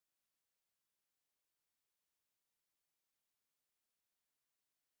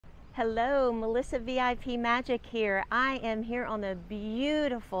Hello, Melissa VIP Magic here. I am here on the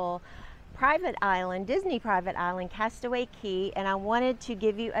beautiful private island, Disney private island, Castaway Key, and I wanted to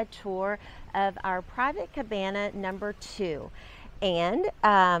give you a tour of our private cabana number 2. And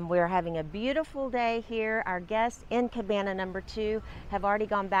we're having a beautiful day here. Our guests in cabana number 2 have already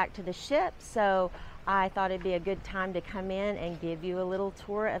gone back to the ship, so I thought it'd be a good time to come in and give you a little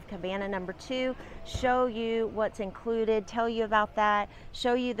tour of cabana number 2, show you what's included, tell you about that,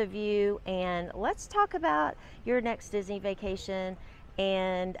 show you the view, and let's talk about your next Disney vacation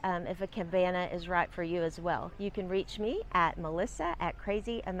and if a cabana is right for you as well. You can reach me at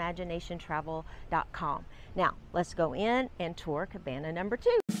melissa@crazyimaginationtravel.com. Now, let's go in and tour cabana number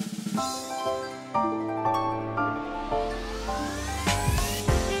 2.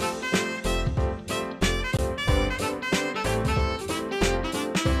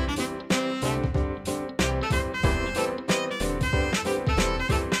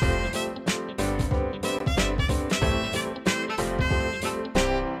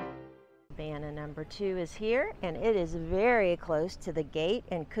 Cabana number 2 is here, and it is very close to the gate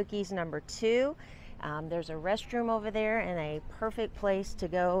and cookies number 2. There's a restroom over there and a perfect place to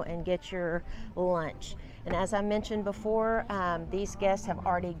go and get your lunch. And as I mentioned before, these guests have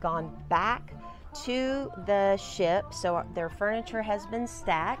already gone back to the ship, so their furniture has been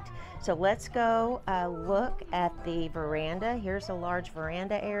stacked. So let's go look at the veranda. Here's a large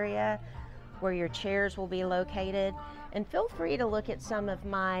veranda area where your chairs will be located. And feel free to look at some of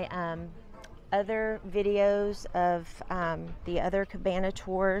my other videos of the other cabana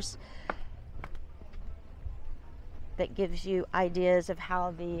tours that gives you ideas of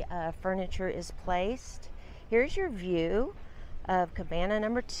how the furniture is placed. Here's your view of cabana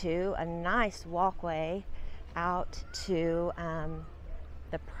number 2, a nice walkway out to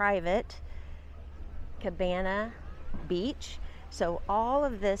the private cabana beach. So all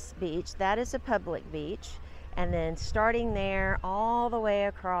of this beach, that is a public beach, and then starting there all the way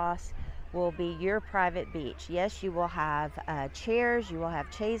across will be your private beach. Yes, you will have chairs, you will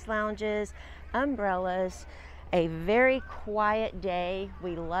have chaise lounges, umbrellas, a very quiet day.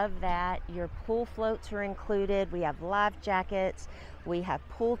 We love that. Your pool floats are included. We have life jackets. We have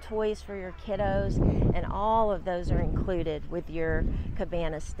pool toys for your kiddos, and all of those are included with your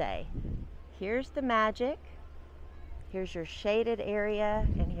cabana stay. Here's the magic. Here's your shaded area,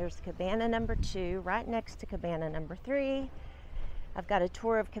 and here's cabana number 2 right next to cabana number 3. I've got a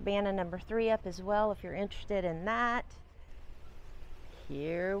tour of cabana number 3 up as well if you're interested in that.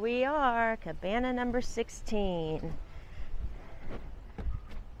 Here we are, cabana number 16.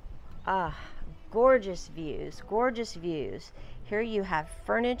 Gorgeous views, gorgeous views. Here you have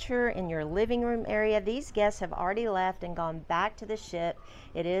furniture in your living room area. These guests have already left and gone back to the ship.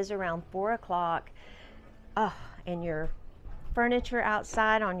 It is around 4 o'clock. And your furniture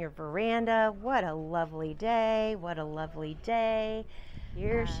outside on your veranda. What a lovely day, what a lovely day.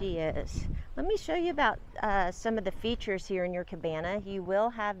 Here she is. Let me show you about some of the features here in your cabana. You will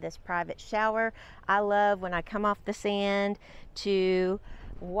have this private shower. I love when I come off the sand to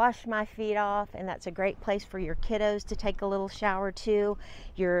wash my feet off, and that's a great place for your kiddos to take a little shower too.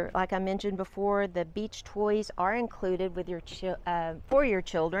 Like I mentioned before, the beach toys are included with your for your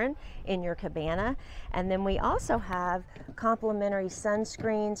children in your cabana. And then we also have complimentary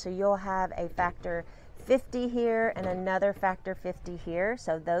sunscreen, so you'll have a factor 50 here and another factor 50 here,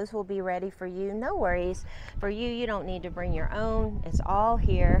 so those will be ready for you. No worries, for you don't need to bring your own, it's all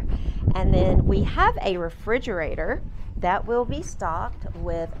here. And then we have a refrigerator that will be stocked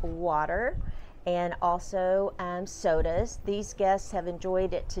with water and also sodas. These guests have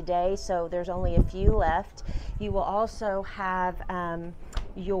enjoyed it today, so there's only a few left. You will also have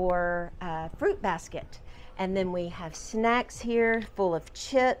your fruit basket, and then we have snacks here full of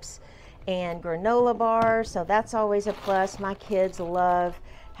chips and granola bars, so that's always a plus. My kids love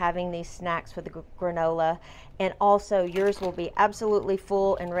having these snacks with the granola. And also yours will be absolutely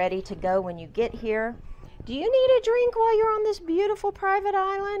full and ready to go when you get here. Do you need a drink while you're on this beautiful private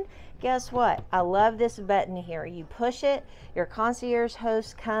island? Guess what? I love this button here. You push it, your concierge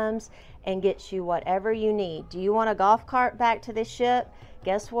host comes and gets you whatever you need. Do you want a golf cart back to the ship?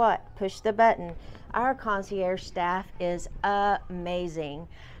 Guess what? Push the button. Our concierge staff is amazing.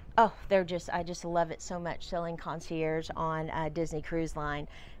 I just love it so much, selling concierge on Disney Cruise Line.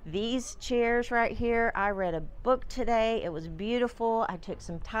 These chairs right here, I read a book today. It was beautiful. I took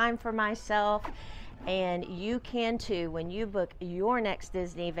some time for myself, And you can too when you book your next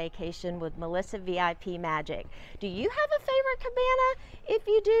Disney vacation with Melissa VIP Magic. Do you have a favorite cabana? If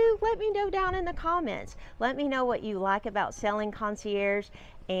you do, let me know down in the comments. Let me know what you like about selling Concierge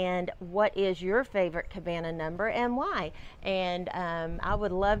and what is your favorite cabana number and why. And I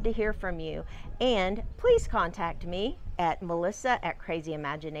would love to hear from you. And please contact me at Melissa at Crazy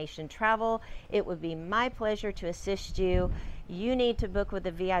Imagination Travel. It would be my pleasure to assist you. You need to book with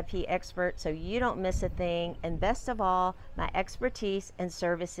a VIP expert so you don't miss a thing. And best of all, my expertise and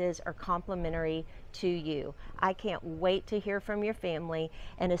services are complimentary to you. I can't wait to hear from your family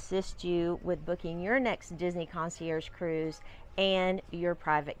and assist you with booking your next Disney Concierge cruise and your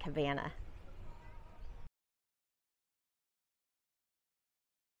private cabana.